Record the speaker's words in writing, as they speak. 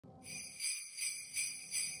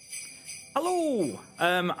Hello!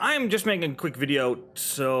 I'm just making a quick video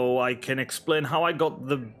so I can explain how I got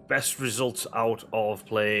the best results out of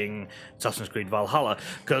playing Assassin's Creed Valhalla,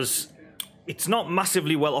 because it's not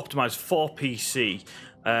massively well optimized for PC,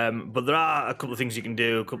 but there are a couple of things you can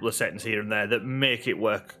do, a couple of settings here and there that make it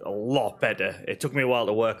work a lot better. It took me a while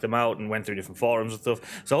to work them out and went through different forums and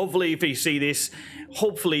stuff, so hopefully if you see this,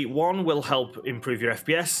 hopefully one, will help improve your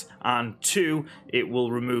FPS, and two, it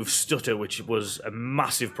will remove stutter, which was a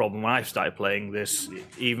massive problem when I started playing this.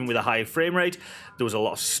 Even with a high frame rate, there was a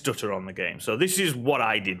lot of stutter on the game. So this is what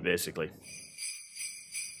I did basically.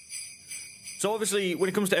 So obviously, when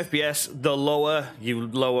it comes to FPS, the lower you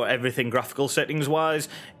lower everything graphical settings wise,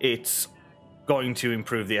 it's going to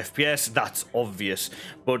improve the FPS, that's obvious.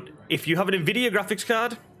 But if you have an NVIDIA graphics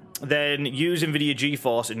card, then use NVIDIA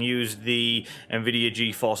GeForce and use the NVIDIA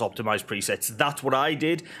GeForce optimized presets. That's what I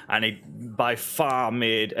did, and it by far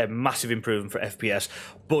made a massive improvement for FPS.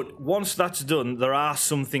 But once that's done, there are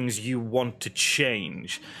some things you want to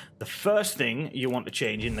change. The first thing you want to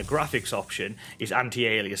change in the graphics option is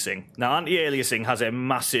anti-aliasing. Now, anti-aliasing has a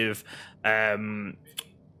massive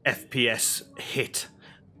FPS hit,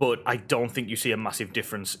 but I don't think you see a massive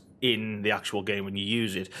difference in the actual game when you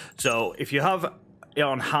use it. So if you have it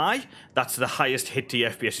on high, that's the highest hit to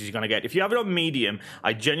your FPS you're going to get. If you have it on medium,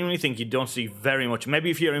 I genuinely think you don't see very much. Maybe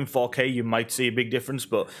if you're in 4K, you might see a big difference,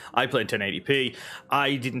 but I play in 1080p.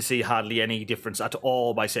 I didn't see hardly any difference at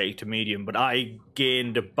all by setting it to medium, but I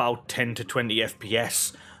gained about 10 to 20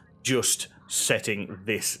 FPS just setting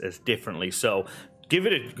this as differently. So give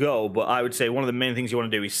it a go, but I would say one of the main things you want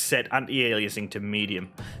to do is set anti-aliasing to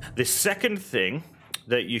medium. The second thing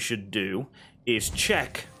that you should do is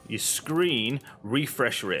check your screen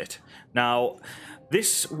refresh rate. Now,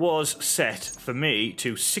 this was set for me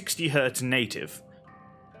to 60 Hz native,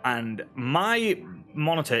 and my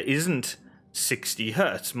monitor isn't 60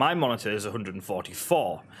 Hz. My monitor is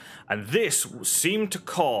 144, and this seemed to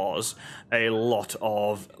cause a lot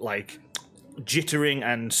of like jittering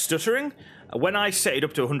and stuttering. When I set it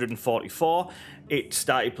up to 144, it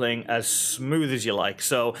started playing as smooth as you like.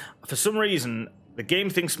 So for some reason, the game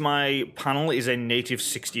thinks my panel is a native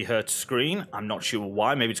 60 Hz screen. I'm not sure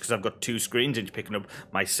why. Maybe it's because I've got two screens and it's picking up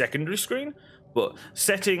my secondary screen. But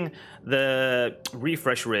setting the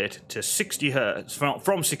refresh rate to 60 Hz,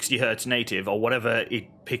 from 60 Hz native or whatever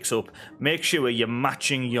it picks up, make sure you're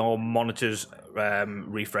matching your monitor's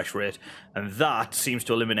refresh rate. And that seems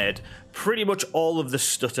to eliminate pretty much all of the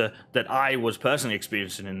stutter that I was personally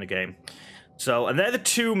experiencing in the game. So, and they're the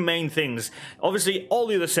two main things. Obviously, all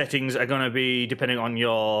the other settings are going to be depending on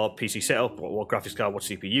your PC setup, what graphics card, what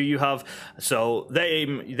CPU you have. So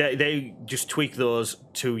they just tweak those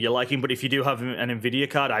to your liking. But if you do have an NVIDIA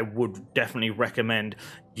card, I would definitely recommend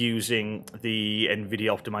using the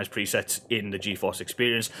NVIDIA optimized presets in the GeForce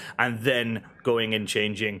experience, and then going and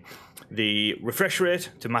changing the refresh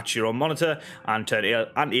rate to match your own monitor and turn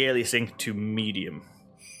anti-aliasing to medium.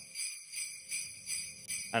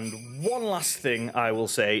 And one last thing I will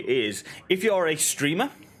say is, if you're a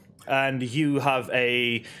streamer and you have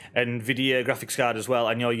a NVIDIA graphics card as well,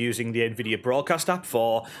 and you're using the NVIDIA Broadcast app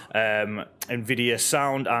for NVIDIA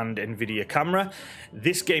Sound and NVIDIA Camera,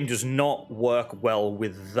 this game does not work well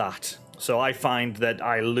with that. So I find that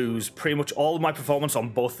I lose pretty much all of my performance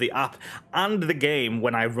on both the app and the game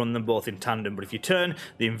when I run them both in tandem. But if you turn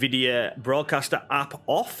the NVIDIA Broadcaster app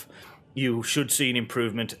off, you should see an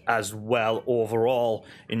improvement as well overall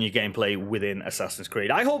in your gameplay within Assassin's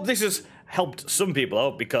Creed. I hope this has helped some people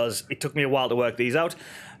out, because it took me a while to work these out.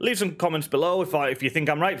 Leave some comments below if you think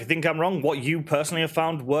I'm right, if you think I'm wrong, what you personally have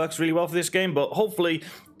found works really well for this game. But hopefully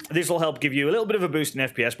this will help give you a little bit of a boost in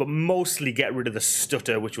FPS, but mostly get rid of the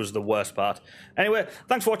stutter, which was the worst part. Anyway,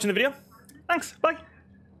 thanks for watching the video. Thanks, bye.